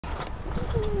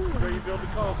Where you build the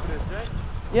confidence, eh?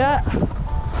 Yeah.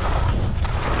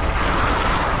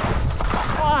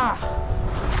 Ah,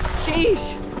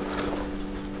 sheesh.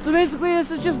 So basically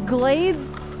this is just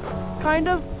glades, kind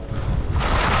of.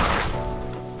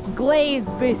 Glades,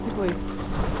 basically.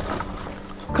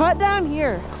 Cut down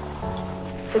here.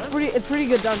 It's pretty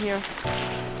good down here.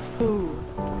 Ooh.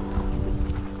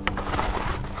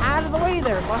 Out of the way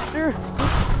there, Buster.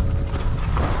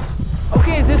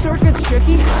 Okay, is this where it gets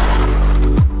tricky?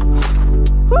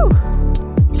 Woo!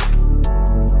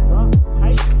 Well, it's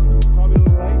tight. Probably a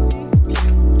little icy.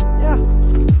 Yeah.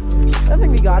 I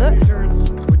think we got it. Sure,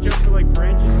 watch out for like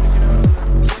branches sticking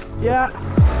out. Yeah.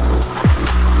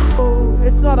 Oh,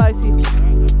 it's not icy. Alright,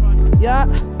 that's fine. Yeah.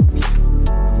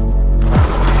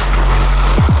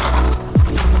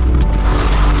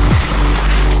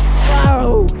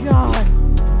 Oh God.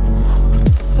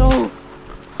 So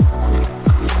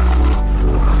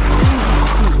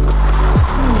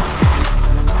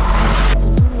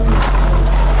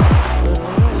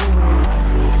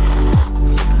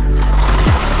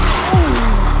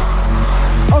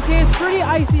okay, it's pretty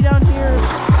icy down here.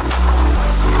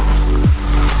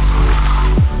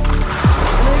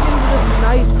 And then we get into this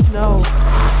nice snow.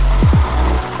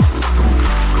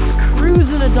 It's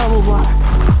cruising a double black.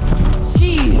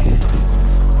 Gee.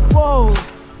 Whoa.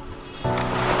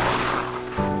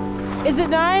 Is it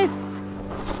nice?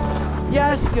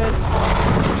 Yeah, it's good.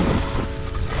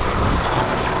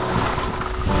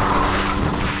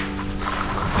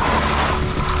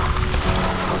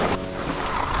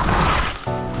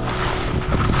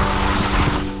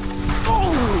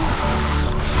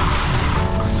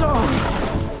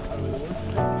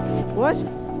 What?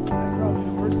 Probably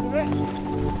the worst of it.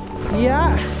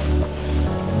 Yeah.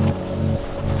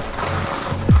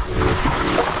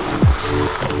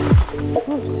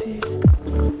 Oopsie.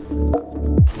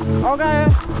 Okay.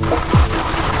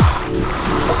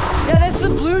 Yeah, that's the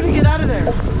blue to get out of there.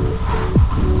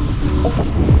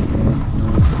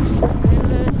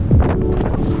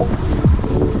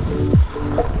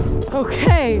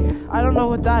 Okay. I don't know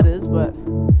what that is, but.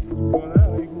 Well,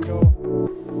 now you can go.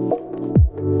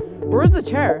 Where's the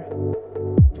chair?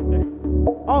 There.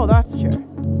 Oh, that's the chair.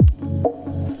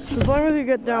 As long as you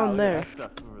get down Wow, look there. at that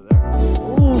stuff over there.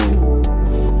 Ooh.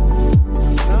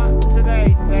 Not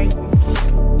today, Satan.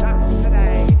 Not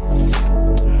today.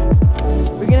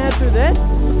 We can head through this?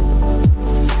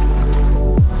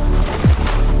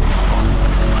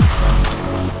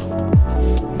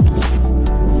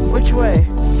 Which way?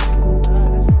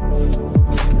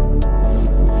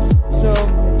 So,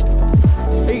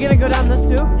 are you gonna go down this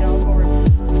too? Yeah, I'll go over.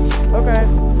 Okay.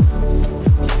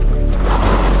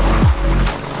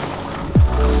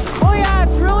 Oh yeah,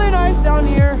 it's really nice down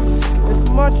here. It's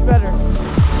much better.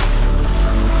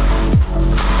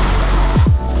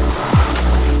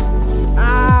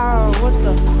 Ow, what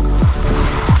the?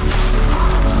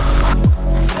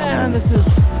 Man, this is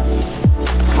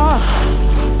tough.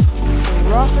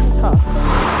 Rough and tough.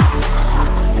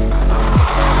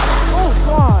 Oh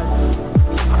God.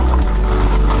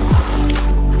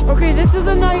 Okay, this is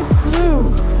a nice blue.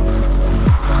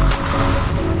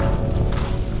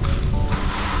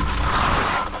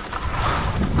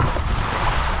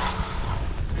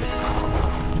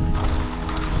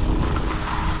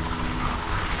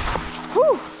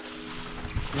 Whew.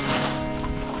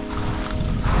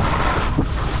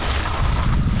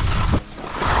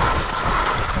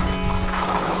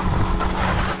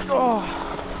 Oh.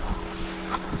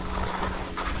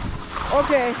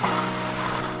 Okay.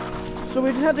 So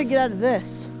we just have to get out of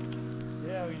this.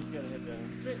 Yeah, we just gotta hit the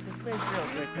main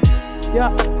trail's right there.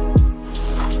 Yeah.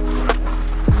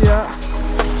 Yeah.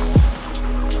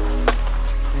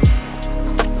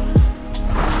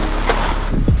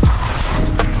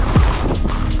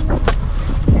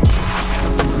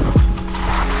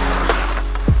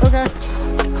 Okay.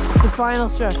 The final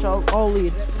stretch. I'll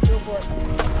lead. Go for it.